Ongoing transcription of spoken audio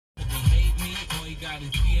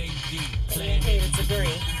Okay, to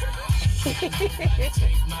agree.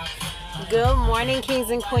 Good morning, kings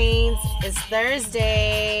and queens. It's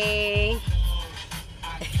Thursday.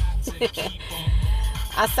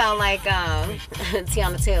 I sound like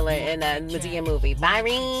Tiana Taylor in a Medea movie.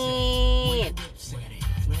 Byron.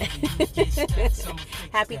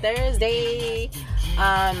 Happy Thursday.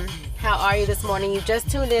 How are you this morning? You just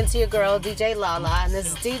tuned in to your girl DJ Lala, and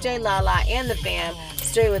this is DJ Lala and the fam,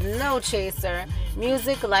 straight with no chaser,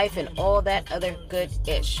 music, life, and all that other good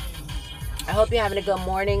ish. I hope you're having a good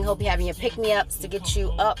morning. Hope you're having your pick-me-ups to get you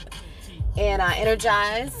up and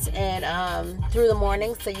energized and through the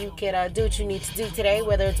morning so you can do what you need to do today,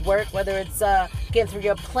 whether it's work, whether it's getting through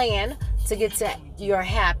your plan to get to your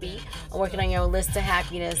happy, working on your list of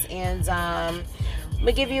happiness. And I'm going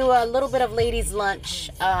to give you a little bit of ladies' lunch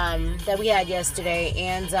that we had yesterday,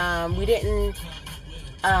 and we didn't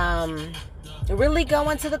really go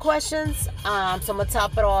into the questions, so I'm going to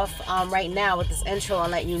top it off right now with this intro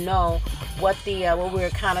and let you know what what we were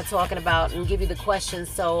kind of talking about and give you the questions.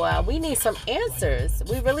 So we need some answers.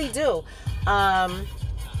 We really do.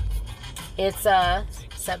 It's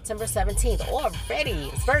September 17th already.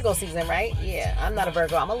 It's Virgo season, right? Yeah, I'm not a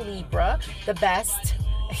Virgo. I'm a Libra, the best.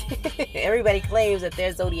 Everybody claims that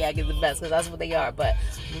their zodiac is the best because that's what they are, but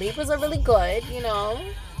Libras are really good, you know.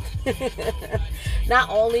 Not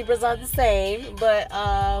all Libras are the same, but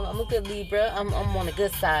I'm a good Libra. I'm on the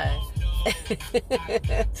good side.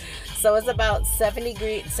 So it's about 70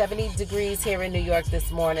 degrees here in New York this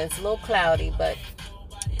morning. It's a little cloudy, but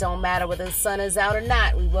don't matter whether the sun is out or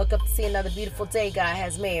not. We woke up to see another beautiful day God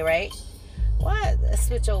has made, right? What? Let's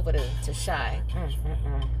switch over to Shy.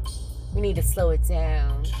 We need to slow it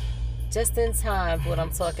down just in time for what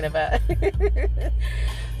I'm talking about.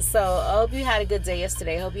 So I hope you had a good day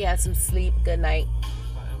yesterday. Hope you had some sleep. Good night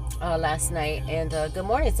last night, and good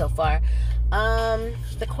morning so far.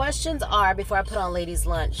 The questions are, before I put on ladies'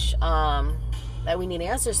 lunch, that we need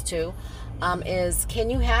answers to, is, can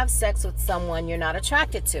you have sex with someone you're not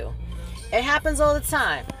attracted to? It happens all the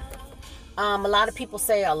time. A lot of people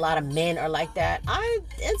say a lot of men are like that. I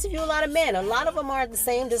interview a lot of men. A lot of them aren't the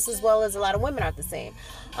same, just as well as a lot of women aren't the same.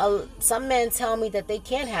 Some men tell me that they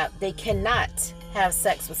cannot have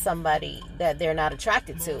sex with somebody that they're not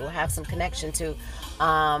attracted to or have some connection to.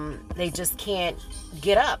 They just can't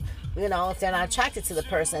get up, you know, if they're not attracted to the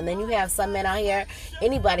person. And then you have some men out here,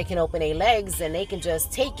 anybody can open their legs and they can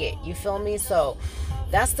just take it. You feel me? So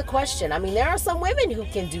that's the question. I mean, there are some women who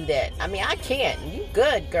can do that. I mean, I can't. You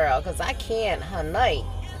good, girl, because I can't, honey,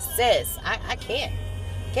 sis. I can't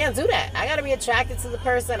do that. I got to be attracted to the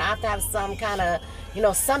person. I have to have some kind of, you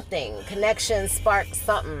know, something, connection, spark,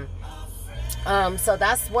 something. So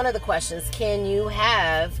that's one of the questions. Can you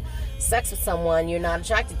have sex with someone you're not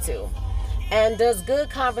attracted to? And does good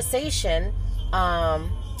conversation,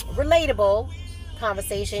 relatable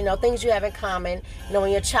conversation, you know, things you have in common, you know,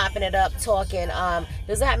 when you're chopping it up, talking,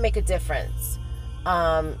 does that make a difference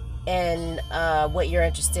in what you're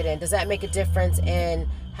interested in? Does that make a difference in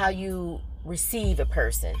how you receive a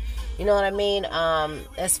person? You know what I mean?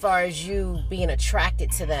 As far as you being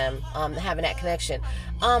attracted to them, having that connection.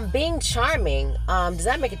 Being charming, does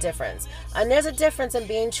that make a difference? And there's a difference in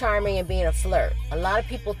being charming and being a flirt. A lot of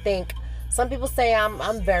people think, some people say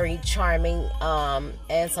I'm very charming,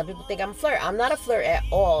 and some people think I'm a flirt. I'm not a flirt at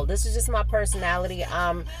all. This is just my personality.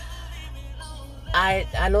 I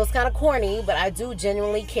know it's kind of corny, but I do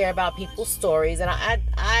genuinely care about people's stories, and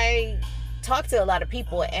I talk to a lot of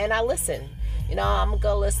people, and I listen. You know, I'm a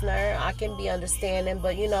good listener. I can be understanding,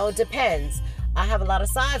 but, you know, it depends. I have a lot of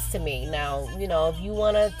sides to me. Now, you know, if you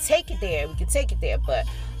want to take it there, we can take it there, but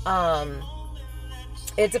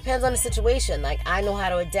it depends on the situation. Like, I know how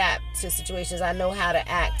to adapt to situations. I know how to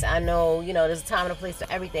act. I know, you know, there's a time and a place for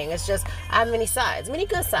everything. It's just, I have many sides, many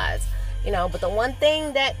good sides, you know, but the one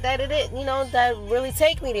thing that it is, you know, that really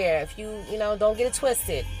take me there, if you know, don't get it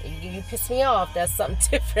twisted. You piss me off, that's something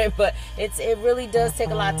different, but it really does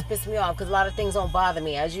take a lot to piss me off, because a lot of things don't bother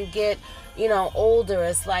me. As you get, you know, older,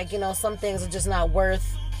 it's like, you know, some things are just not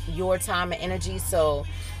worth your time and energy. So,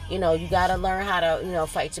 you know, you got to learn how to, you know,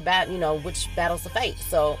 fight your battle, you know, which battles to fight.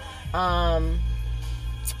 So, a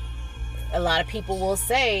lot of people will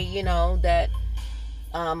say, you know, that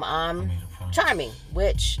I'm charming,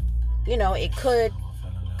 which, you know, it could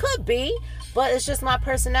be, but it's just my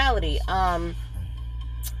personality. Some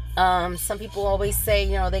people always say,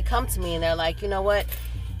 you know, they come to me and they're like, you know what,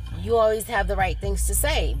 you always have the right things to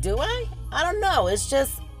say. Do I? I don't know. It's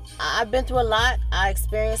just, I've been through a lot. I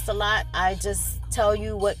experienced a lot. I just tell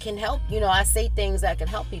you what can help. You know, I say things that can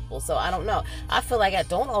help people. So I don't know. I feel like I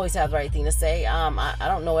don't always have the right thing to say. I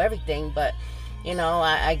don't know everything, but You know,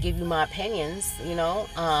 I give you my opinions, you know.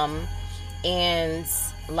 And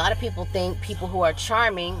a lot of people think people who are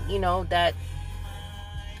charming, you know, that,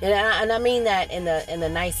 and I mean that in the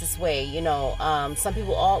nicest way, you know. Some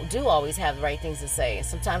people do always have the right things to say, and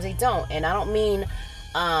sometimes they don't. And I don't mean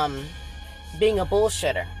being a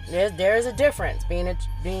bullshitter. There is a difference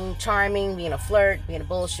being charming, being a flirt, being a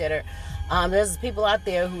bullshitter. There's people out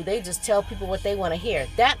there who they just tell people what they want to hear.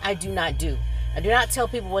 That I do not do. I do not tell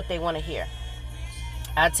people what they want to hear.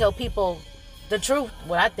 I tell people the truth,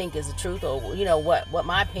 what I think is the truth, or you know what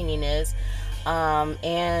my opinion is,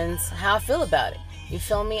 and how I feel about it. You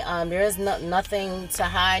feel me? There is nothing to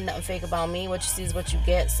hide, nothing fake about me. What you see is what you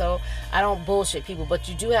get. So I don't bullshit people, but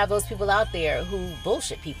you do have those people out there who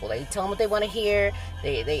bullshit people. They tell them what they want to hear.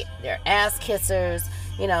 They're ass kissers,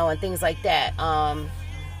 you know, and things like that.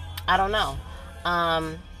 I don't know.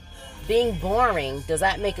 Being boring, does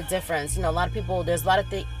that make a difference? You know, a lot of people, there's a lot of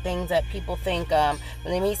things that people think when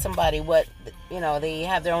they meet somebody, what, you know, they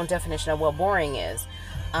have their own definition of what boring is.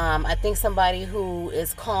 I think somebody who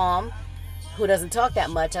is calm, who doesn't talk that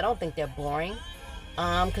much, I don't think they're boring.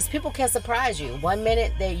 Because people can surprise you. 1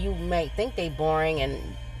 minute that you may think they're boring, and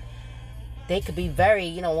they could be very,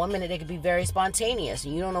 you know, 1 minute they could be very spontaneous,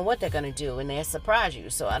 and you don't know what they're going to do, and they'll surprise you.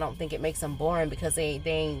 So I don't think it makes them boring because they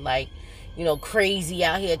ain't like, you know, crazy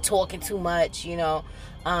out here talking too much, you know,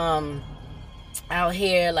 out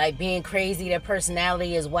here like being crazy. Their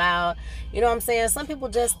personality is wild. You know what I'm saying? Some people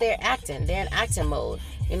just, they're in acting mode.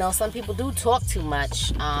 You know, some people do talk too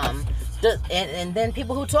much. And then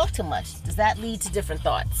people who talk too much, does that lead to different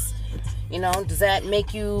thoughts? You know, does that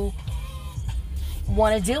make you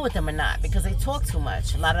want to deal with them or not because they talk too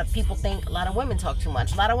much? A lot of people think a lot of women talk too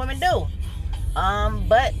much. A lot of women do.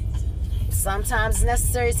 But sometimes it's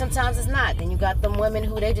necessary, sometimes it's not. Then you got them women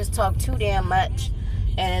who they just talk too damn much,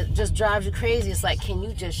 and it just drives you crazy. It's like, can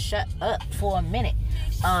you just shut up for a minute?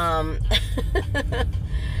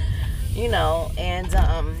 You know, and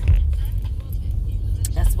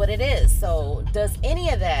that's what it is. So does any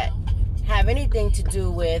of that have anything to do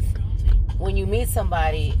with when you meet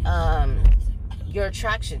somebody, your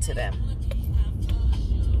attraction to them?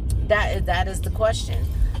 That is the question.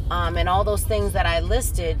 And all those things that I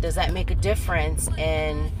listed, does that make a difference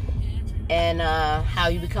in how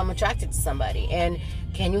you become attracted to somebody? And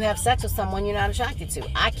can you have sex with someone you're not attracted to?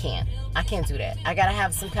 I can't do that. I gotta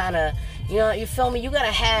have some kind of, you know, you feel me? You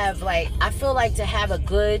gotta have, like, I feel like to have a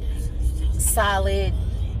good, solid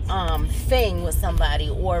thing with somebody,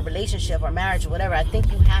 or relationship or marriage or whatever, I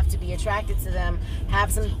think you have to be attracted to them,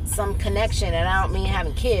 have some connection. And I don't mean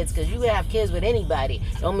having kids, because you could have kids with anybody.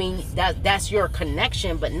 I don't mean that's your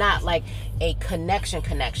connection, but not like a connection,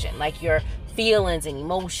 like your feelings and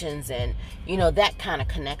emotions and, you know, that kind of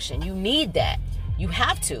connection. You need that. You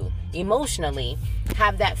have to emotionally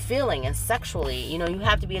have that feeling, and sexually, you know, you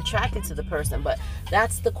have to be attracted to the person. But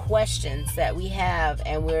that's the questions that we have,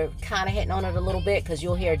 and we're kind of hitting on it a little bit, because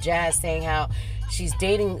you'll hear Jazz saying how she's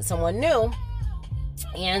dating someone new,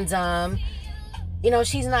 and you know,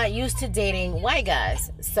 she's not used to dating white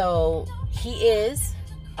guys. So he is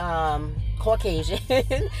Caucasian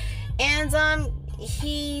and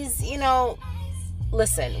he's, you know,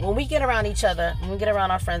 listen, when we get around each other, when we get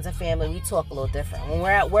around our friends and family, we talk a little different. When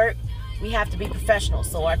we're at work, we have to be professional,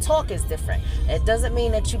 so our talk is different. It doesn't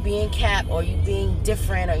mean that you being cap or you being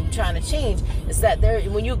different or you trying to change. It's that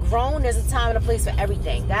when you're grown, there's a time and a place for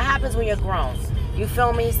everything. That happens when you're grown. You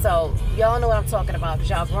feel me? So y'all know what I'm talking about,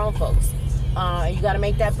 because y'all grown folks. You got to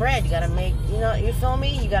make that bread. You got to make, you know, you feel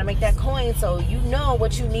me? You got to make that coin, so you know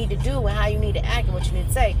what you need to do and how you need to act and what you need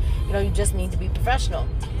to say. You know, you just need to be professional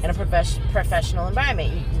in a professional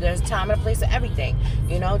environment. There's a time and a place for everything.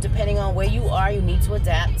 You know, depending on where you are, you need to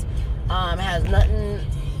adapt. It has nothing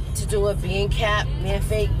to do with being cap, being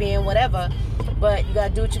fake, being whatever. But you got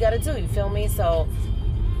to do what you got to do. You feel me? So,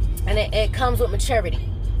 and it comes with maturity.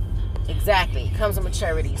 Exactly. It comes with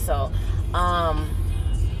maturity. So,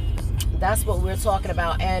 that's what we're talking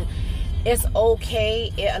about. And it's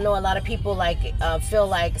okay. I know a lot of people feel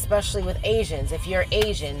like, especially with Asians, if you're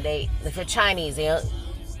Asian, if you're Chinese,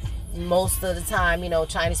 most of the time, you know,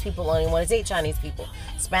 Chinese people only want to date Chinese people.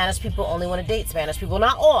 Spanish people only want to date Spanish people.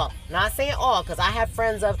 Not all. Not saying all, because I have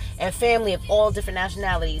friends and family of all different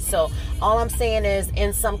nationalities. So all I'm saying is,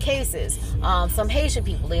 in some cases, some Haitian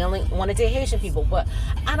people, they only want to date Haitian people. But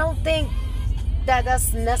I don't think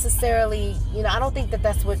that's necessarily, you know, I don't think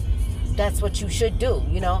that's what you should do,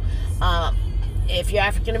 you know. If you're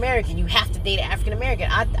African American, you have to date an African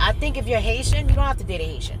American. I think if you're Haitian, you don't have to date a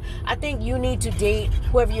Haitian. I think you need to date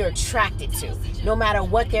whoever you're attracted to, no matter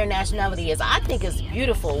what their nationality is. I think it's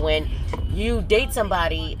beautiful when you date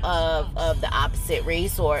somebody of the opposite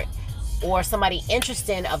race, or or somebody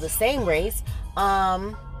interesting of the same race,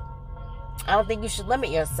 I don't think you should limit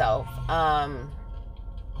yourself.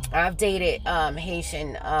 I've dated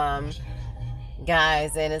Haitian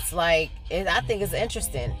guys, and it's like, I think it's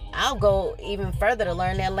interesting. I'll go even further to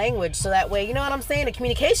learn their language, so that way, you know what I'm saying, the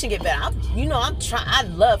communication get better. I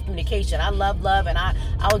love communication. I love, and I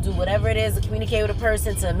will do whatever it is to communicate with a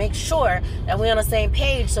person to make sure that we're on the same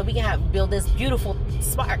page, so we can build this beautiful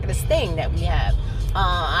spark, this thing that we have.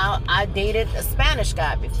 I dated a Spanish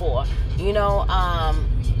guy before,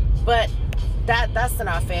 but that's in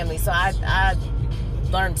our family. So I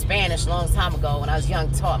learned Spanish a long time ago when I was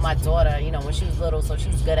young, taught my daughter, when she was little, so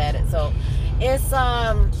she's good at it. So it's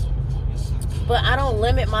but I don't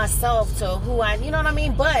limit myself to who I, you know what I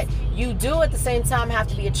mean? But you do at the same time have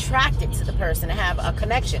to be attracted to the person and have a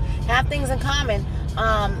connection, have things in common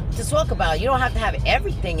to talk about. You don't have to have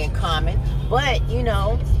everything in common, but you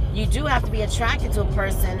do have to be attracted to a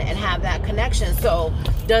person and have that connection. So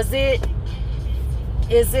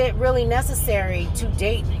is it really necessary to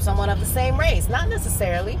date someone of the same race? Not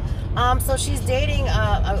necessarily. So she's dating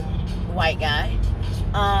a white guy,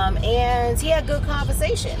 and he had good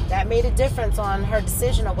conversation. That made a difference on her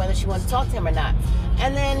decision of whether she wanted to talk to him or not.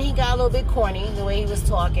 And then he got a little bit corny the way he was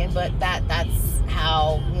talking, but that's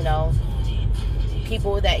how,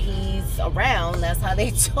 people that he's around, that's how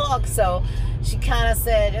they talk. So she kind of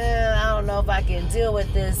said, I don't know if I can deal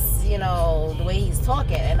with this, the way he's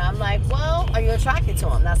talking. And I'm like, well, are you attracted to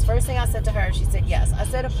him? That's the first thing I said to her. She said, yes. I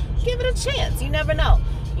said, give it a chance. You never know.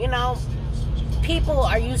 People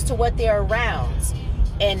are used to what they're around.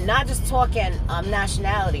 And not just talking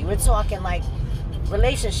nationality. We're talking like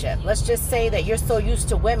relationship. Let's just say that you're so used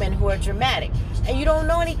to women who are dramatic. And you don't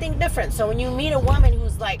know anything different. So when you meet a woman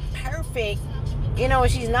who's like perfect,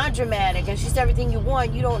 and she's not dramatic and she's everything you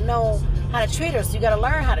want, you don't know how to treat her, so you got to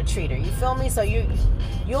learn how to treat her. You feel me? So you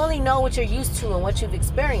only know what you're used to and what you've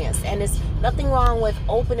experienced, and there's nothing wrong with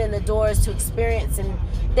opening the doors to experiencing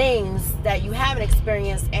things that you haven't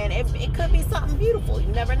experienced, and it could be something beautiful. You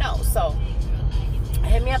never know. So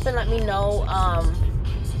hit me up and let me know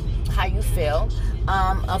how you feel.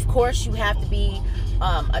 Of course, you have to be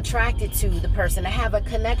attracted to the person, to have a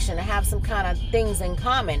connection, to have some kind of things in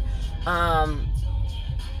common.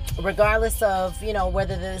 Regardless of,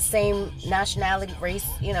 whether they're the same nationality, race,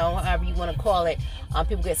 however you want to call it.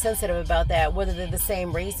 People get sensitive about that, whether they're the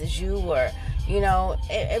same race as you or,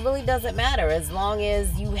 it really doesn't matter as long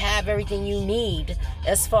as you have everything you need,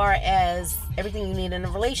 as far as everything you need in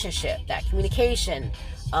a relationship, that communication,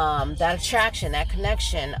 that attraction, that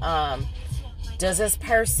connection. Does this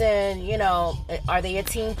person, are they a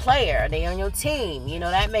team player? Are they on your team?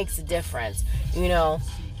 That makes a difference. You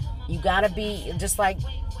gotta be just like,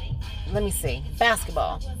 let me see,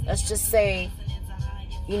 basketball. Let's just say,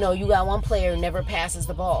 you got one player who never passes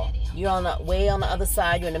the ball. You're way on the other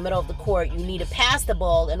side. You're in the middle of the court. You need to pass the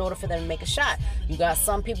ball in order for them to make a shot. You got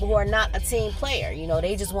some people who are not a team player.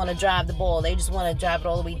 They just want to drive the ball. They just want to drive it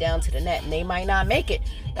all the way down to the net, and they might not make it.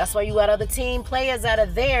 That's why you got other team players that are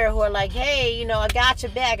there who are like, hey, I got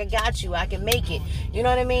your back. I got you. I can make it. You know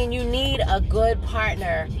what I mean? You need a good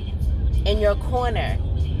partner in your corner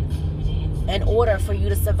in order for you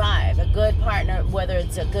to survive. A good partner, whether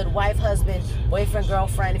it's a good wife, husband, boyfriend,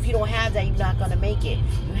 girlfriend. If you don't have that, you're not going to make it.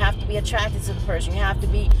 You have to be attracted to the person. You have to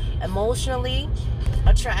be emotionally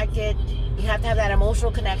attracted. You have to have that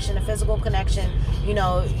emotional connection, a physical connection. You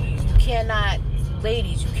cannot,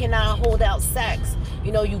 ladies, you cannot hold out sex.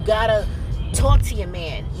 You got to talk to your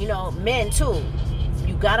man. Men too.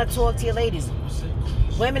 You got to talk to your ladies.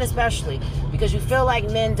 Women especially. Because you feel like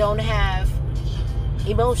men don't have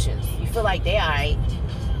emotions. You feel like they alright,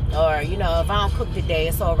 or if I don't cook today,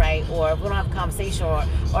 it's alright, or if we don't have a conversation,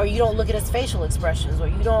 or you don't look at his facial expressions, or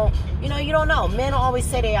you don't know. Men always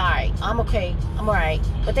say they alright, I'm okay, I'm alright,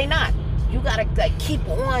 but they not. You gotta keep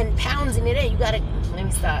on pounding it in. You gotta, let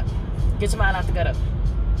me stop, get your mind out the gutter,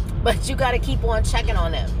 but you gotta keep on checking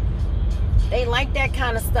on them. They like that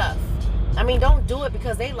kind of stuff. Don't do it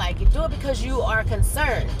because they like it. Do it because you are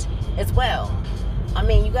concerned as well.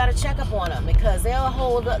 You got to check up on them, because they'll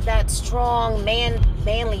hold up that strong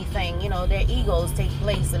manly thing. Their egos take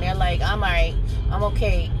place, and they're like, I'm alright, I'm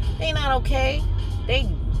okay. They not okay. They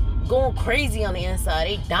going crazy on the inside.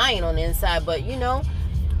 They dying on the inside, but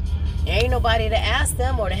ain't nobody to ask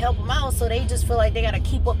them or to help them out, so they just feel like they got to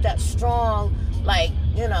keep up that strong, they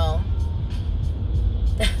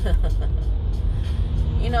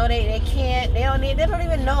can't, they don't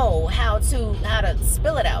even know how to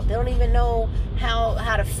spill it out. They don't even know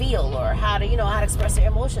how to feel, or how to express their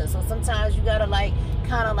emotions. So sometimes you gotta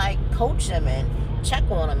kind of coach them and check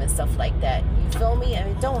on them and stuff like that. You feel me?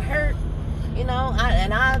 It don't hurt,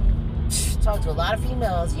 I talk to a lot of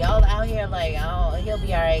females. Y'all out here like, oh, he'll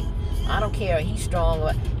be all right. I don't care. He's strong.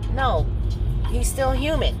 No, he's still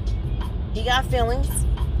human. He got feelings.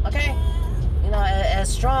 Okay. You know, as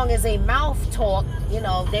strong as a mouth talk, you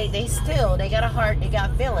know, they got a heart, they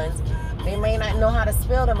got feelings. They may not know how to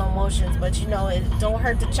spill them emotions, but you know, it don't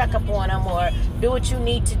hurt to check up on them or do what you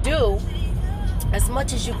need to do as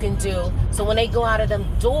much as you can do. So when they go out of them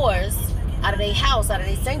doors, out of their house, out of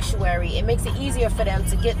their sanctuary, it makes it easier for them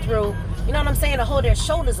to get through, you know what I'm saying, to hold their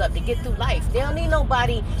shoulders up, to get through life. They don't need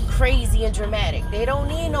nobody crazy and dramatic. They don't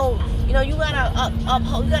need no, you know, you gotta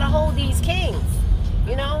you gotta hold these kings,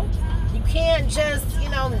 you know? You can't just, you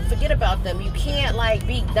know, forget about them. You can't, like,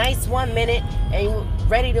 be nice one minute and you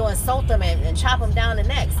ready to insult them and chop them down the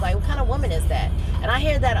next. Like, what kind of woman is that? And I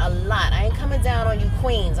hear that a lot. I ain't coming down on you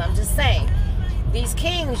queens. I'm just saying, these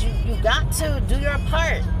kings, you got to do your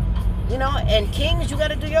part, you know, and kings, you got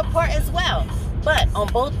to do your part as well. But on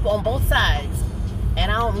both sides,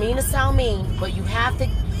 and I don't mean to sound mean, but you have to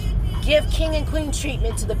give king and queen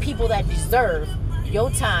treatment to the people that deserve your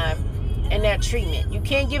time and their treatment. You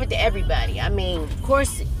can't give it to everybody. I mean, of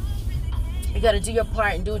course, you got to do your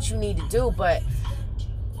part and do what you need to do, but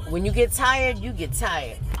when you get tired, you get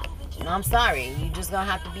tired. I'm sorry, you just gonna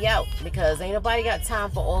have to be out, because ain't nobody got time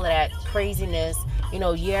for all of that craziness, you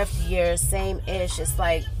know, year after year, same ish. It's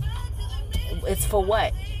like, it's for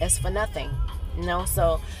what? It's for nothing. You know,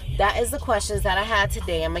 so that is the questions that I had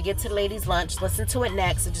today. I'm gonna get to the ladies' lunch, listen to it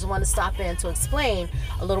next. I just want to stop in to explain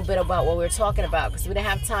a little bit about what we're talking about, because we didn't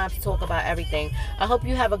have time to talk about everything. I hope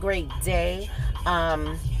you have a great day.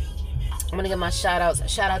 I'm gonna give my shout out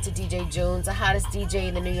to DJ Junes, the hottest DJ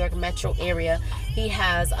in the New York metro area. He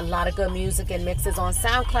has a lot of good music and mixes on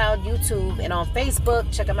SoundCloud, YouTube, and on Facebook.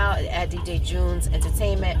 Check him out at DJ Junes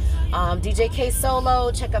Entertainment. DJ K Solo,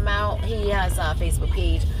 check him out. He has a Facebook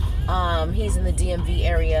page. He's in the DMV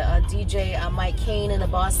area. DJ Mike Kane in the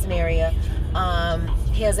Boston area.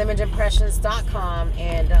 He has imageimpressions.com,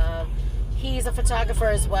 and he's a photographer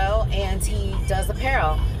as well, and he does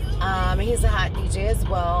apparel. He's a hot DJ as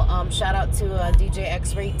well. Shout out to DJ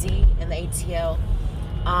X-Ray D in the ATL.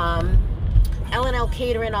 L&L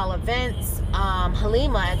Catering, all events.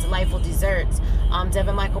 Halima at Delightful Desserts.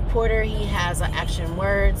 Devin Michael Porter, he has Action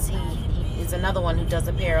Words. He is another one who does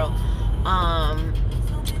apparel.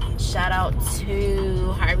 Shout out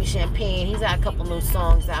to Harvey Champagne. He's got a couple new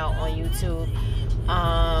songs out on YouTube.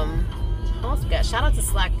 Shout out to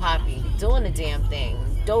Slack Poppy, doing the damn thing.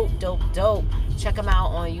 Dope. Check him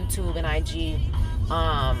out on YouTube and IG.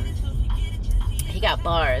 He got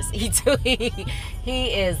bars. He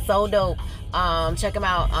is so dope. Check him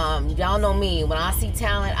out. Y'all know me. When I see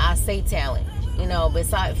talent, I say talent. You know, but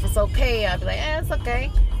if it's okay, I'll be like, it's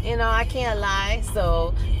okay. You know, I can't lie.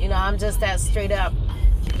 So, you know, I'm just that straight up.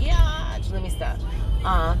 Yeah, let me stop.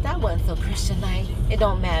 That wasn't so Christian-like. It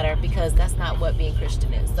don't matter, because that's not what being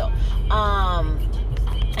Christian is. So,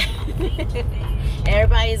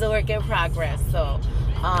 everybody's a work in progress. So,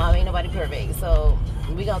 ain't nobody perfect. So,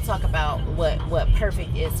 we're gonna talk about what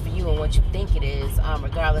perfect is for you and what you think it is,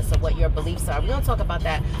 regardless of what your beliefs are. We're gonna talk about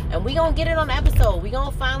that, and we're gonna get it on the episode. We're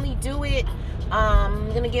gonna finally do it.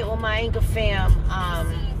 I'm gonna get with my Anchor fam.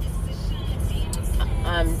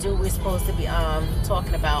 Do we're supposed to be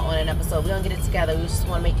talking about on an episode. We're gonna get it together. We just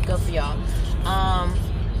want to make it good for y'all.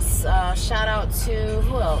 Shout out to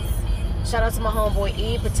who else? Shout out to my homeboy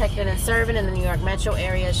E, protecting and serving in the New York metro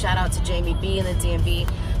area. Shout out to Jamie B in the DMV.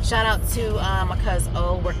 Shout out to my cousin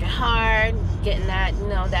O, working hard, getting that, you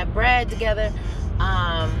know, that bread together,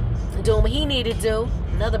 doing what he needed to do.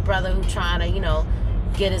 Another brother who trying to, you know,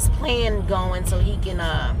 get his plan going so he can,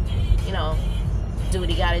 you know, do what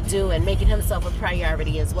he got to do, and making himself a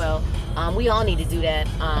priority as well. We all need to do that.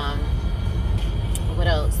 What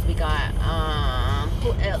else we got?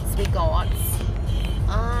 Who else we got?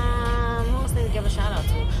 Who else need to give a shout out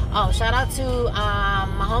to? Oh, shout out to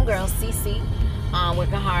my homegirl Cece,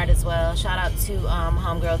 working hard as well. Shout out to my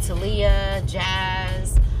homegirl Talia,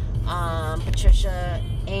 Jazz, Patricia,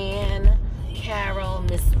 Ann, Carol,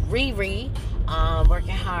 Miss Riri,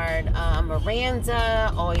 working hard.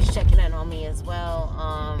 Miranda, always checking in on me as well.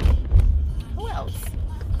 Who else?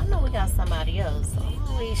 I know we got somebody else. So I'm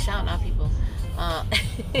always shouting out people.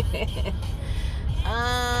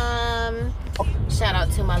 Shout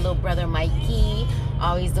out to my little brother Mikey,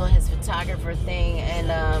 always doing his photographer thing,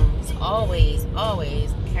 and he's always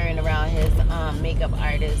carrying around his makeup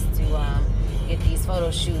artist to get these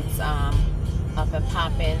photo shoots up and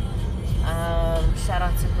popping. Shout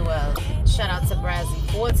out to who else? Shout out to Brazzy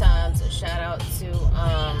 4 times. Shout out to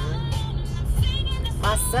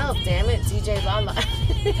myself, damn it, DJ Lala.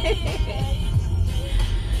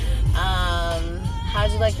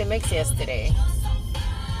 How'd you like the mix yesterday?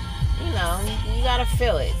 You know, you gotta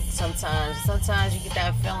feel it sometimes. Sometimes you get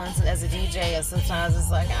that feeling as a DJ, and sometimes it's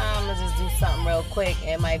like, I'm gonna just do something real quick.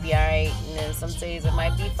 It might be alright, and then some days it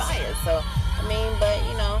might be fire. So, I mean, but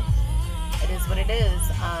you know, it is what it is.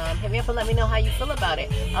 Hit me up and let me know how you feel about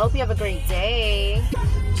it. I hope you have a great day.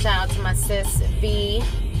 Shout out to my sis V,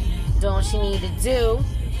 doing what she needed to do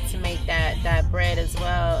to make that bread as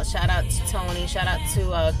well. Shout out to Tony. Shout out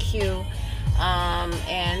to Q.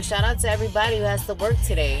 And shout out to everybody who has to work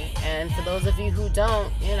today. And for those of you who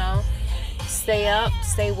don't, you know, stay up,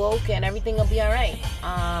 stay woke, and everything will be all right.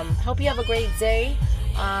 Hope you have a great day.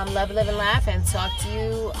 Love, live, and laugh, and talk to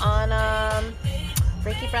you on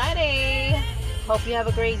Freaky Friday. Hope you have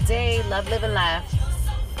a great day. Love, live, and laugh.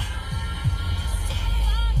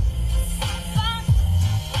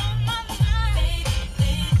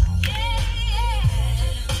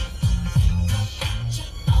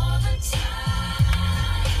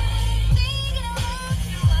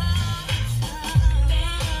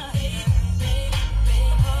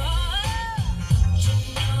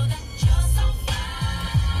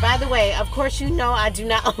 By the way, of course, you know I do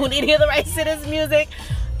not own any of the rights to this music,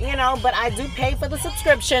 you know, but I do pay for the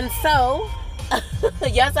subscription. So,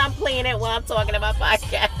 yes, I'm playing it while I'm talking about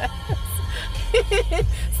podcasts.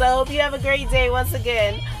 So, hope you have a great day once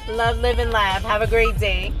again. Love, live, and laugh. Have a great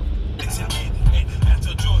day.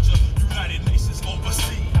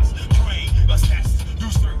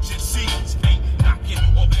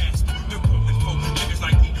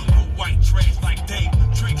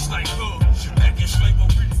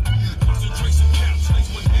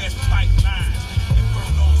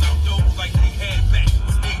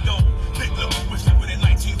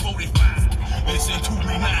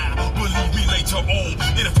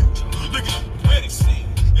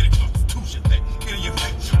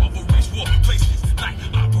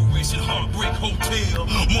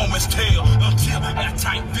 Moments tell until that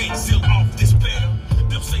tight bit seal off this bell.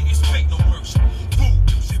 They'll say it's fake, no mercy. Boom,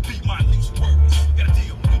 you should be my least worries. Gotta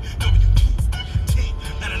deal with W10,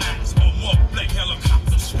 99s on more black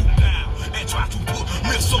helicopters swoop down and try to put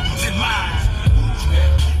missiles in mine. Who's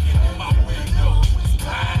that kicking in my window?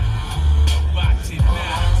 Nobody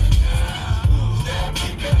now. Who's that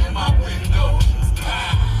kicking in my window?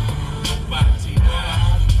 Nobody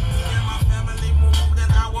now. Yeah, my family moved in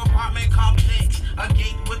our apartment complex. A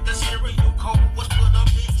gate with the serial code was put up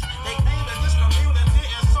next. They claim that this community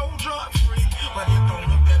is so drug-free, but it don't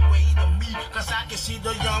look that way to me, cause I can see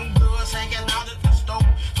the young bloods hanging out at the stove.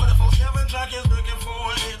 24/7 junkies looking for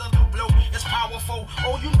a hit of the blow. It's powerful.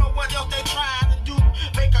 Oh, you know what else they trying to do?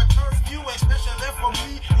 Make a curfew, especially for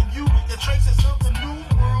me and you. The traces of the new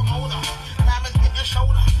world order. Time is getting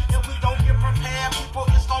shorter. If we don't get prepared, people,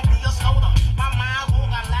 it's gonna be a slaughter. My mind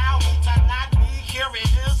won't allow me to not be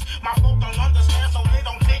curious. My folk don't understand, so they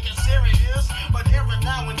don't take it serious. But every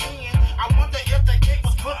now and then, I wonder if the gate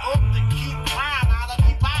was put up to keep crime out of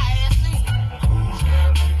keep our ass in. Who's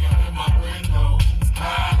that kicking in my window?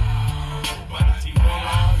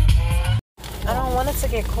 I don't want it to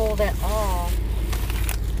get cold at all.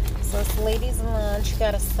 So it's ladies' lunch. You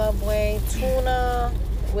got a Subway tuna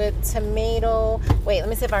with tomato. Wait, let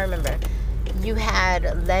me see if I remember. You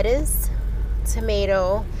had lettuce,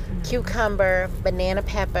 tomato, cucumber, banana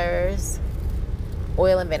peppers,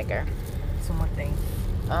 oil and vinegar. Some more things.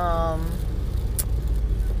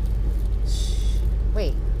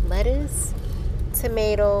 Wait, lettuce,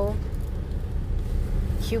 tomato,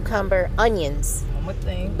 cucumber, onions, One more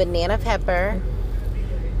thing. banana pepper,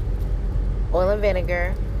 oil and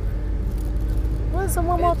vinegar. What's the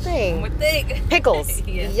one more thing? One more thing. Pickles.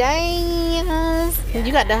 Yeah. Yes. Yeah.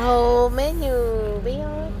 You got the whole menu,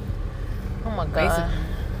 Leon. Oh my god. Basically.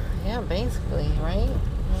 Yeah, basically, right?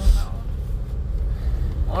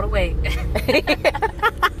 All the way.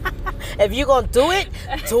 If you're gonna do it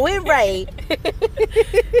right.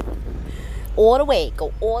 All the way.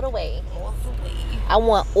 Go all the way. All the way. I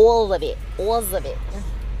want all of it. All of it.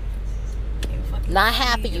 Not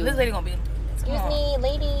half of you. This lady gonna be. Excuse me,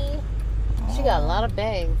 lady. She got a lot of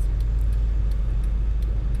bags.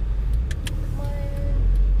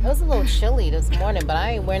 It was a little chilly this morning, but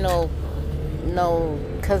I ain't wear no,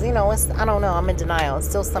 cause you know I don't know. I'm in denial. It's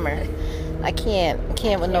still summer. I can't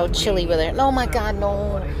with no chilly weather. No, my God,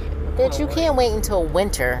 no. Bitch, you can't wait until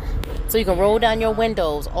winter, so you can roll down your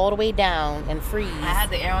windows all the way down and freeze. I had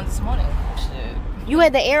the air on this morning. Shit. You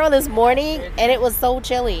had the air on this morning, and it was so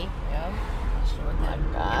chilly. Yeah. Sure did.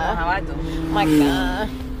 You know God. how I do. My God.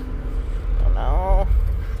 No.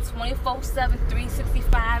 24/7,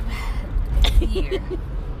 365 a year.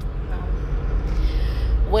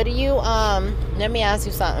 What do you let me ask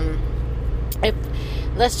you something. If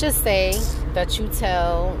let's just say that you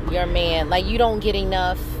tell your man, like, you don't get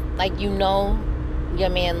enough, like, you know, your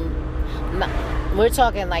man, we're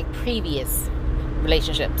talking like previous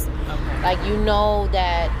relationships. Okay. Like, you know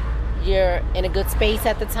that you're in a good space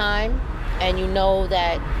at the time, and you know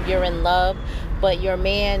that you're in love, but your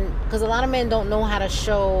man, because a lot of men don't know how to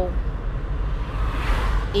show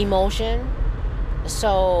emotion.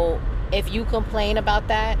 So if you complain about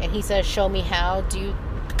that and he says, show me how,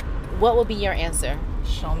 what would be your answer?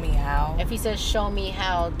 Show me how. If he says, show me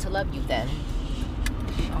how to love you, then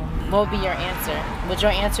Show me what would be your answer? Would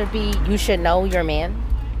your answer be, you should know your man?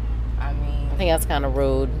 I mean, I think that's kind of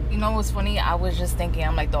rude. you know what's funny? I was just thinking,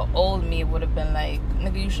 I'm like, the old me would have been like,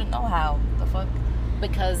 nigga, you should know how. The fuck?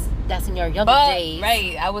 Because that's in your younger days.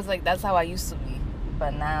 Right. I was like, that's how I used to be.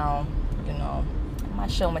 But now, you know, I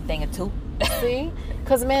might show him a thing or two. See?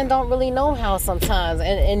 Because men don't really know how sometimes.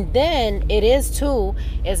 And then it is, too,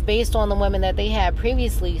 it's based on the women that they had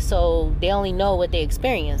previously, so they only know what they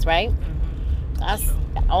experienced, right? That's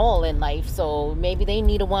all in life. So maybe they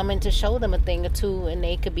need a woman to show them a thing or two, and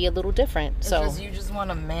they could be a little different. It's So just, you just want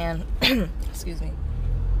a man, excuse me,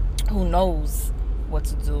 who knows what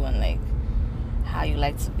to do and like how you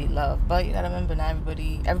like to be loved. But you gotta remember, not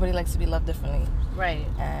everybody likes to be loved differently, right.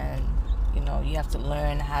 and you know you have to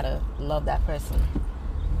learn how to love that person.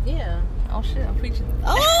 Yeah. Oh shit, I'm preaching.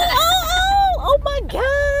 Oh my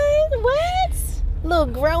God. What? Little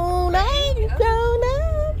grown up.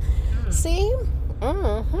 See?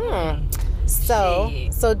 Mm-hmm.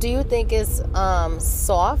 So do you think it's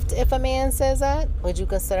soft if a man says that? Would you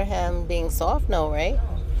consider him being soft? No, right?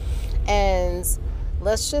 And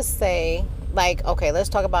let's just say, like, okay, let's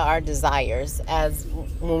talk about our desires as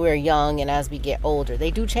when we're young and as we get older.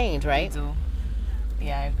 They do change, right? They do.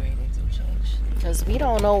 Yeah, I agree. They do change. Because we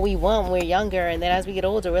don't know what we want when we're younger, and then as we get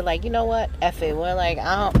older, we're like, you know what? F it. We're like,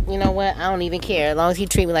 you know what? I don't even care as long as he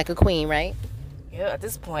treat me like a queen, right? Yeah, at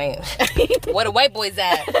this point, where the white boys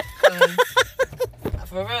at?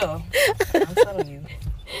 For real, I'm telling you.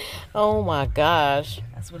 Oh my gosh.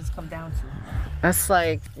 That's what it's come down to. That's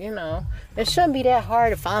like, you know, it shouldn't be that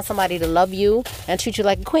hard to find somebody to love you and treat you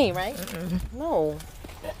like a queen, right? No.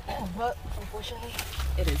 But unfortunately,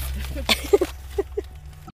 it is.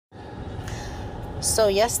 So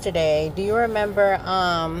yesterday, do you remember,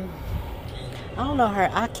 I don't know her,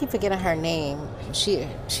 I keep forgetting her name. She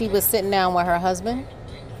was sitting down with her husband.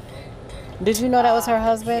 Did you know that was her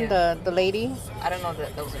husband, yeah. the lady? I don't know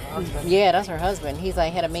that was her husband. Yeah, that's her husband. He's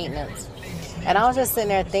like head of maintenance. And I was just sitting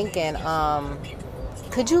there thinking,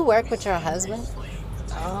 could you work with your husband?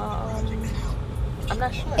 I'm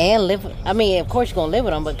not sure. And live, I mean, of course you're going to live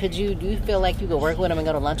with him, but do you feel like you could work with him and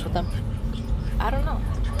go to lunch with him? I don't know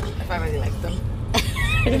if I really like them.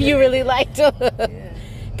 If you really liked him. Yeah.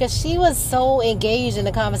 Because she was so engaged in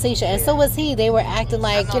the conversation, and so was he. They were acting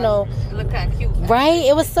like, you know, It looked kind of cute. right?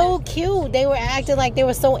 It was so cute. They were acting like they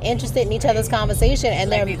were so interested in each other's conversation, and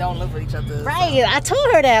Like they're they don't live with each other. right. I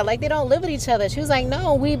told her that, like, they don't live with each other. She was like,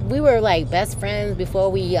 no, we were like best friends before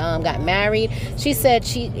we got married. She said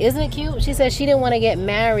isn't it cute? She said she didn't want to get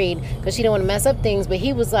married because she didn't want to mess up things, but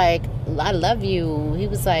he was like, I love you. He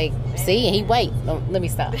was like, see, and he white. Oh, let me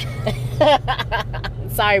stop.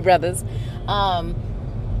 Sorry, brothers.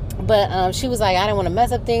 But she was like, I didn't want to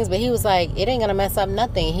mess up things, but he was like, it ain't gonna mess up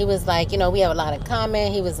nothing. He was like, you know, we have a lot in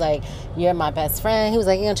common. He was like, you're my best friend. He was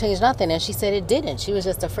like, you're gonna change nothing. And she said it didn't. She was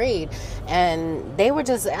just afraid. And they were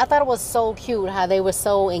just, I thought it was so cute how they were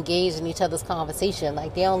so engaged in each other's conversation.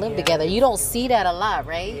 Like, they don't live together. You don't see that a lot,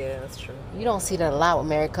 right? Yeah, that's true. You don't see that a lot with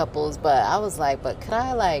married couples. But I was like, but could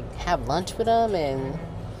I like have lunch with them? And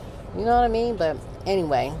you know what I mean? But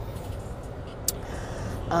anyway,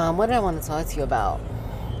 what did I want to talk to you about?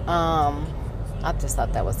 I just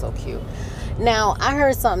thought that was so cute. Now, I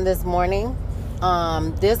heard something this morning.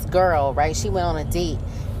 This girl, right, she went on a date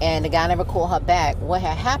and the guy never called her back. What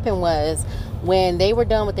had happened was when they were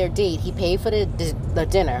done with their date, he paid for the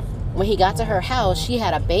dinner. When he got to her house, she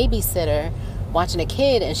had a babysitter watching a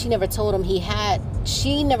kid, and she never told him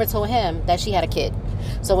that she had a kid.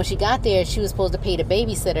 So when she got there, she was supposed to pay the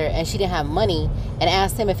babysitter, and she didn't have money, and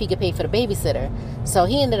asked him if he could pay for the babysitter. So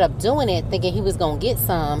he ended up doing it, thinking he was going to get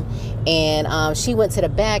some, and she went to the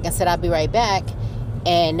back and said, I'll be right back,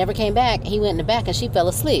 and never came back. He went in the back, and she fell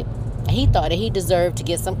asleep. He thought that he deserved to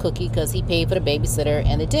get some cookie because he paid for the babysitter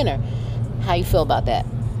and the dinner. How you feel about that?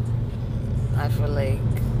 I feel like,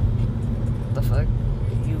 the fuck?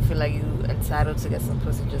 You feel like you entitled to get some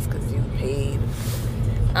pussy just because you paid?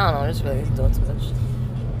 I don't know, just really doing too much.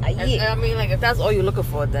 Yeah. I mean, like, if that's all you're looking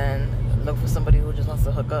for, then look for somebody who just wants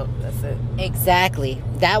to hook up. That's it. Exactly.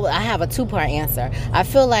 I have a two-part answer. I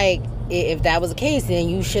feel like if that was the case, then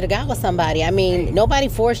you should have got with somebody. I mean, nobody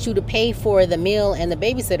forced you to pay for the meal and the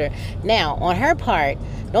babysitter. Now, on her part,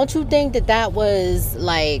 don't you think that was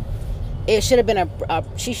like, it should have been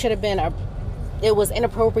it was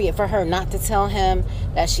inappropriate for her not to tell him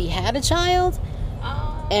that she had a child?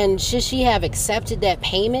 And should she have accepted that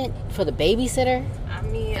payment for the babysitter? I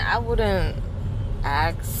mean, I wouldn't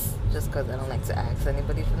ask just because I don't like to ask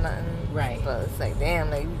anybody for nothing. Right. But it's like, damn,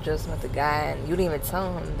 like, you just met the guy and you didn't even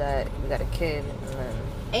tell him that you got a kid.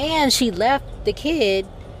 And she left the kid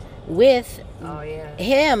with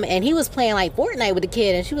him, and he was playing like Fortnite with the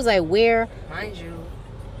kid, and she was like, where? Mind you,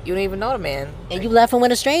 you don't even know the man. And you left him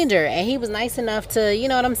with a stranger, and he was nice enough to, you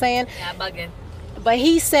know what I'm saying? Yeah, bugging. But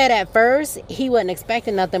he said at first he wasn't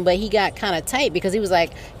expecting nothing, but he got kind of tight because he was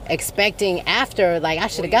like expecting after, like, I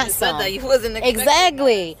should have got some. Said that you wasn't expecting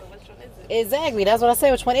exactly. That, so which one is it? Exactly. That's what I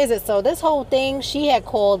said. Which one is it? So this whole thing, she had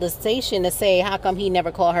called the station to say how come he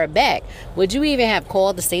never called her back. Would you even have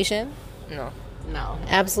called the station? No. No,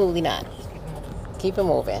 absolutely not. Keep it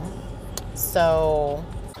moving. So,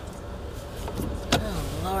 oh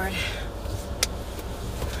Lord.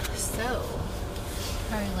 So,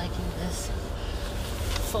 how are you liking this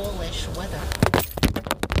fallish weather?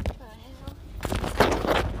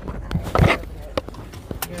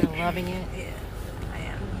 You're loving it? Yeah, I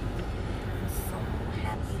am. I'm so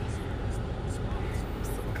happy. I'm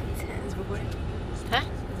so content. Is it recording? Huh?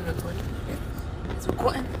 Is it recording? Yeah. It's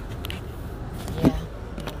recording. Yeah.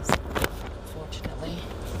 Fortunately.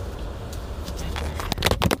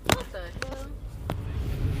 What the hell?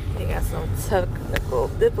 They got some technical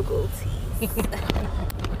difficulties.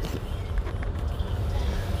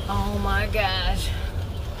 Oh my gosh.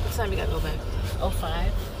 What time you gotta go back?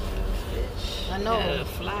 05. I know. Yeah,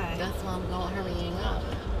 fly. That's why I'm going hurrying up.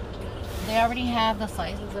 They already have the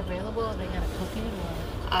slices available. They gotta cook it or.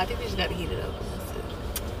 I think they just gotta heat it up. That's it.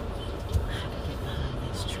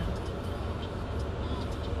 That's true.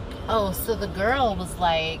 Oh, so the girl was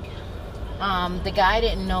like, the guy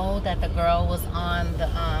didn't know that the girl was on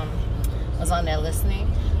there listening.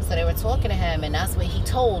 So they were talking to him, and that's what he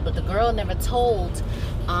told. But the girl never told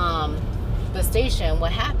the station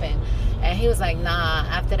what happened. And he was like, nah,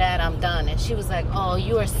 after that, I'm done. And she was like, oh,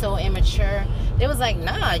 you are so immature. They was like,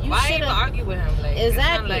 nah, you should have. Why even argue with him? Like, exactly. It's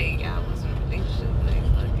not like, yeah, I was in a relationship.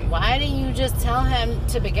 Like, why didn't you just tell him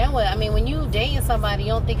to begin with? I mean, when you dating somebody, you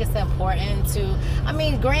don't think it's important to, I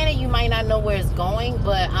mean, granted, you might not know where it's going,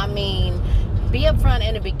 but I mean, be upfront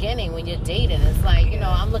in the beginning when you're dating. It's like, you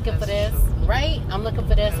know, I'm looking for this, right? I'm looking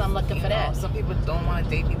for this, I'm looking for that. Some people don't want to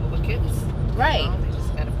date people with kids. Right. You know, they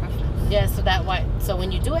just got a preference. Yeah, so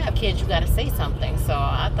when you do have kids, you got to say something. So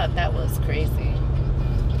I thought that was crazy.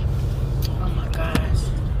 Oh my gosh.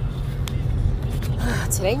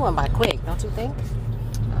 Today went by quick, don't you think?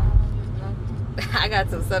 No. I got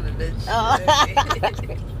till 7, bitch. Oh.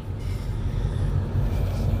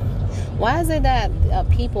 Why is it that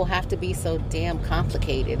people have to be so damn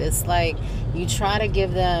complicated? It's like you try to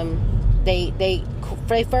give them, they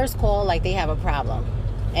first call like they have a problem,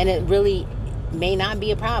 and it really may not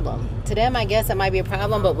be a problem. To them, I guess it might be a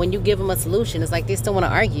problem, but when you give them a solution, it's like they still want to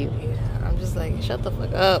argue. Yeah, I'm just like, shut the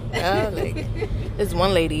fuck up. Yeah? Like, this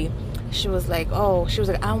one lady, she was like, I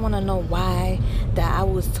want to know why that I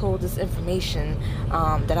was told this information,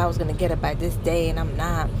 that I was going to get it by this day, and I'm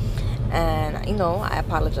not. And, you know, I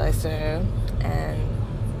apologized to her, and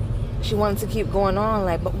she wanted to keep going on,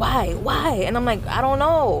 like, but why? And I'm like, I don't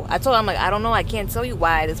know. I told her, I'm like, I don't know. I can't tell you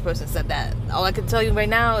why this person said that. All I can tell you right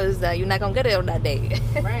now is that you're not going to get it on that day.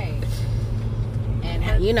 Right.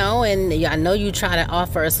 And, you know, and I know you try to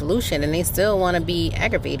offer a solution, and they still want to be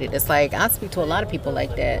aggravated. It's like, I speak to a lot of people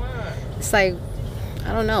like that. It's like,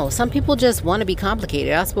 I don't know. Some people just want to be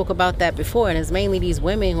complicated. I spoke about that before, and it's mainly these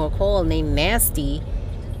women who are cold, and they nasty.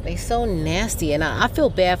 They so nasty, and I feel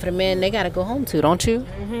bad for the men they gotta go home to, don't you?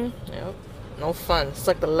 Mm-hmm. Yep. No fun.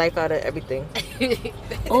 Suck the life out of everything.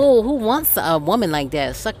 Oh, who wants a woman like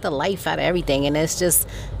that? Suck the life out of everything, and it's just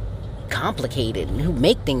complicated. Who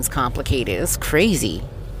make things complicated? It's crazy.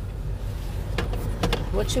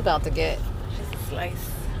 What you about to get? Just a slice.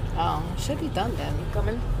 Oh, should be done then. You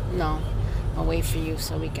coming? No, I'll wait for you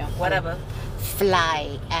so we can Whatever.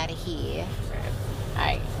 fly out of here. All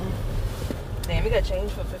right. Damn, we got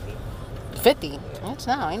change for 50. 50? That's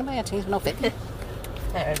no, ain't nobody got change for no 50.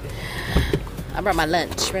 I brought my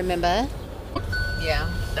lunch, remember? Yeah,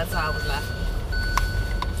 that's how I was laughing.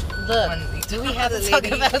 Look, do we have to talk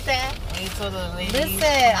about that? When you told the lady, listen,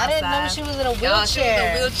 I didn't know she was in a wheelchair. She was in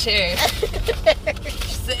a wheelchair.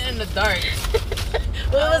 She's sitting in the dark.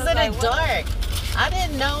 Well, it was in the dark. I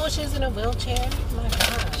didn't know she was in a wheelchair. Oh my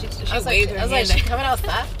God. She I was waved her like, hand. she coming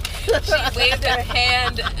outside? She waved her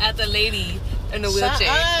hand at the lady in the wheelchair.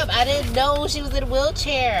 Shut up. I didn't know she was in a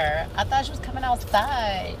wheelchair. I thought she was coming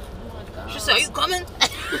outside. Oh my God. She said, "Are you coming?"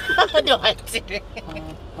 No, I didn't.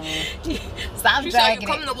 Stop She said, "Are you dragging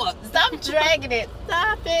coming it. to what?" Stop dragging it.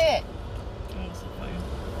 Stop it.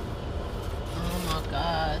 Oh my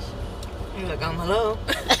gosh. You're like, hello.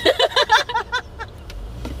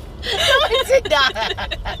 No, I did not.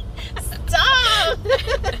 Stop.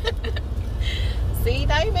 See,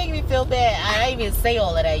 now you're making me feel bad. I didn't even say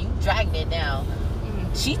all of that. You dragged it down.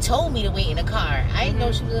 She told me to wait in the car. I didn't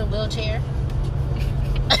know she was in a wheelchair.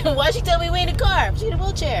 Why'd she tell me to wait in the car? She in a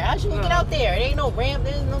wheelchair. How'd she get out there? There ain't no ramp.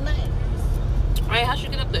 There's no nothing. Alright, how'd she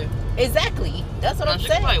get up there? Exactly. That's what I'm She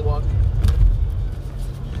saying. could probably walk.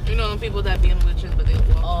 You know, them people that be in wheelchairs, but they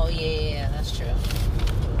walk. Oh, yeah, that's true.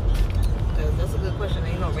 That's a good question.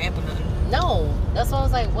 Ain't no ramp or nothing. No. That's why I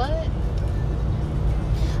was like, what?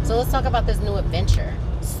 So let's talk about this new adventure.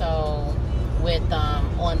 So with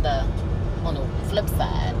on the flip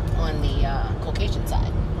side, on the Caucasian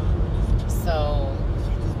side. So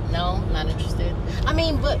no, not interested. I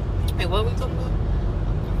mean, but Hey, what are we talking about?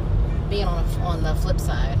 being on the flip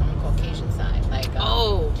side, on the Caucasian side, like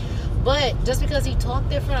Oh. But just because he talked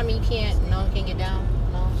different, I mean, he can't get down.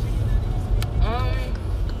 No,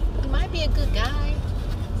 he might be a good guy.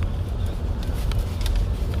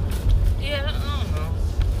 Yeah, I don't know.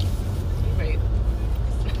 Right.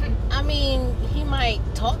 I mean, he might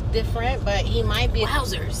talk different, but he might be.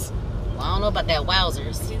 Wowzers. Well, I don't know about that.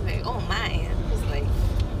 Wowzers. He's like, oh my. It's like,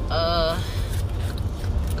 go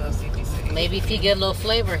CPC. Maybe if he get a little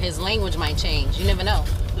flavor, his language might change. You never know.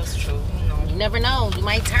 That's true. You never know. You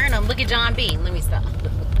might turn him. Look at John B. Let me stop.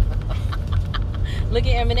 Look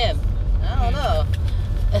at Eminem. I don't know.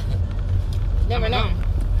 Never know.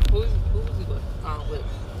 Who was he with?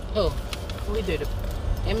 Who? Who he did it?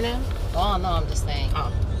 Eminem? Oh no, I'm just saying.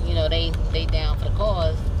 Oh. You know, they down for the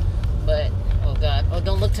cause. But oh God. Oh,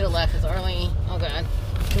 don't look to the left. It's early. Oh God.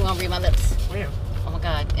 You want to read my lips? Where? Oh my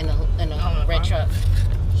God. In the the red car? truck.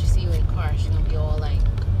 She see you in the car. She's gonna be all like.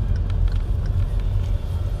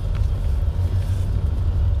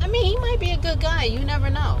 I mean, he might be a good guy. You never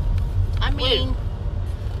know. I mean,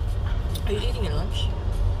 Are you eating your lunch?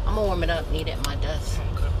 I'm gonna warm it up. Need it at my desk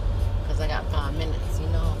Okay. because I got 5 minutes. You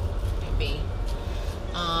know, maybe.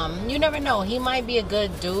 You never know. He might be a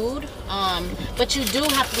good dude. But you do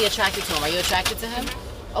have to be attracted to him. Are you attracted to him?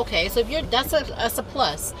 Okay, so if you're, that's a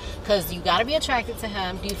plus because you got to be attracted to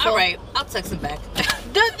him. Do you feel? All right, I'll text him back.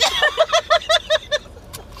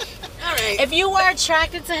 All right. If you were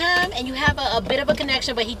attracted to him and you have a bit of a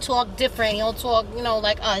connection, but he talked different, he don't talk,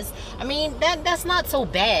 like us. I mean, that's not so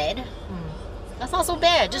bad. That's not so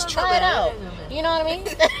bad. Just try it out. You know what I mean?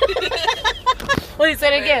 What you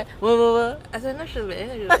said again? What? I said, no, sugar.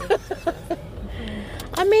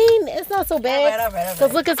 I mean, it's not so bad. All right.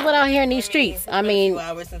 Cause look at what out here in these streets. I mean, 2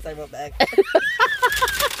 hours since I wrote back.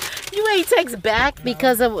 you ain't text back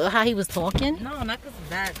because of how he was talking. No, not because of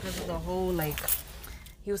that. Because of the whole,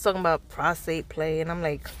 he was talking about prostate play, and I'm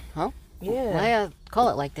like, Huh? yeah. Why I call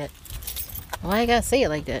it like that? Why I gotta say it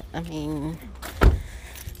like that? I mean,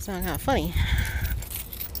 it's not kind of funny.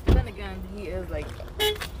 Then again, he is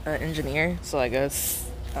an engineer, so I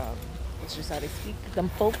guess it's just how they speak. Them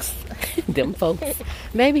folks. Them folks.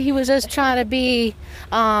 Maybe he was just trying to be,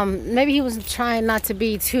 maybe he was trying not to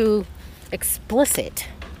be too explicit.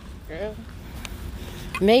 Girl,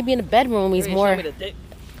 Maybe in the bedroom he's show more. me the dick.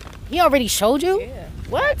 He already showed you? Yeah,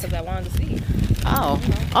 What? because I wanted to see.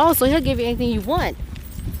 Oh, so he'll give you anything you want.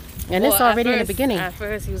 And it's already in the beginning. At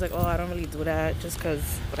first, he was like, "Oh, I don't really do that, just because."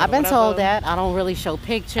 I've been told that. I don't really show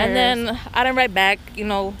pictures. And then I didn't write back.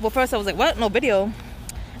 Well, first I was like, "What? No video."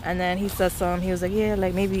 And then he said something. He was like, "Yeah,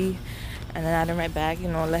 maybe." And then I didn't write back.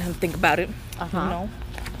 Let him think about it. Uh-huh.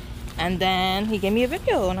 And then he gave me a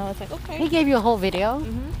video, and I was like, "Okay." He gave you a whole video?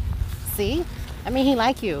 Mhm. See? I mean, he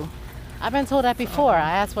like you. I've been told that before.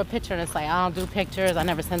 I asked for a picture, and it's like, I don't do pictures. I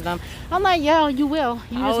never send them. I'm like, yeah, you will.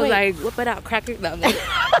 You I just was wait. like, "Whip it out, crack it." No, I'm like,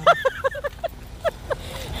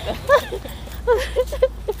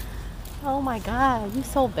 Oh, my God. You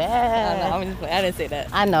so I bad. know, I didn't say that.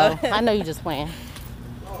 I know. I know you just playing.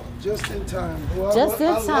 Oh, just in time. Boy, Just in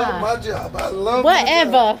I time. love my job. I love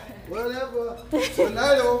Whatever. my job. Whatever.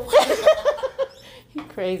 Tornado. You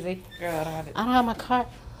crazy. Girl, I don't have it. I don't have my card.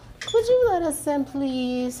 Could you let us in,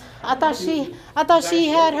 please? I thought she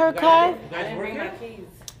had her card. Guys, bring my keys.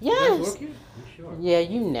 Yes. You sure? Yeah,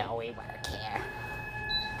 you know we work here.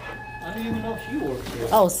 I don't even know if you work here.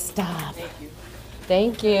 Oh, stop.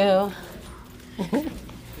 Thank you.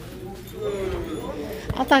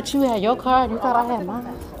 I thought you had your card. You thought I had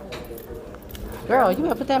mine. Girl, you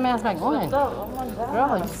better put that mask back on.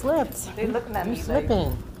 Girl, you slipped. They looking at You me like,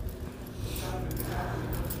 slipping.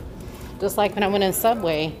 Just like when I went in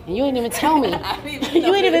Subway, and you didn't even tell me. I didn't even You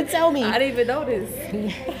didn't even notice. tell me. I didn't even notice.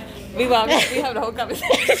 We have the whole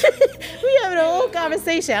conversation. We having a whole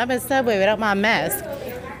conversation. I'm in Subway without my mask.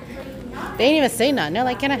 They didn't even say nothing. They're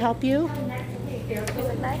like, "Can I help you?" Damn,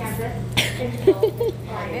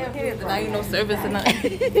 here now you no service or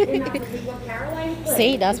nothing.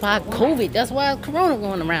 See, that's why COVID. That's why Corona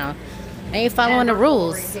going around. They ain't following the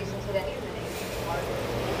rules.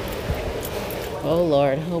 Oh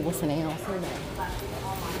Lord, oh, what's the name? All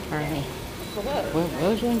right. For what?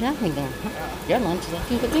 Where's you and Daphne going? Your lunch is like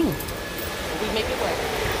you could do. We make it work.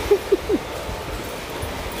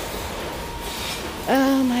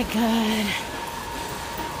 Oh my God.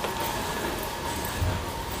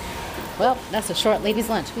 Well, that's a short ladies'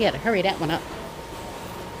 lunch. We had to hurry that one up.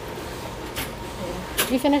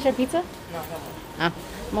 You finish your pizza? No. Oh, I'm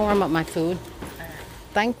gonna warm up my food.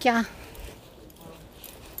 Thank ya.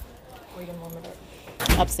 Wait a moment.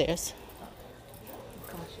 Upstairs.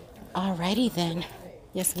 Alrighty then.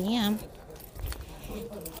 Yes, ma'am.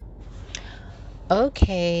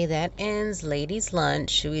 Okay, that ends ladies'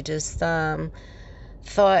 lunch. We just thought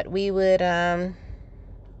we would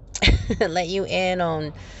let you in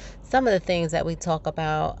on some of the things that we talk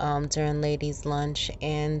about during ladies' lunch,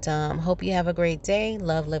 and hope you have a great day.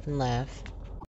 Love, live, and laugh.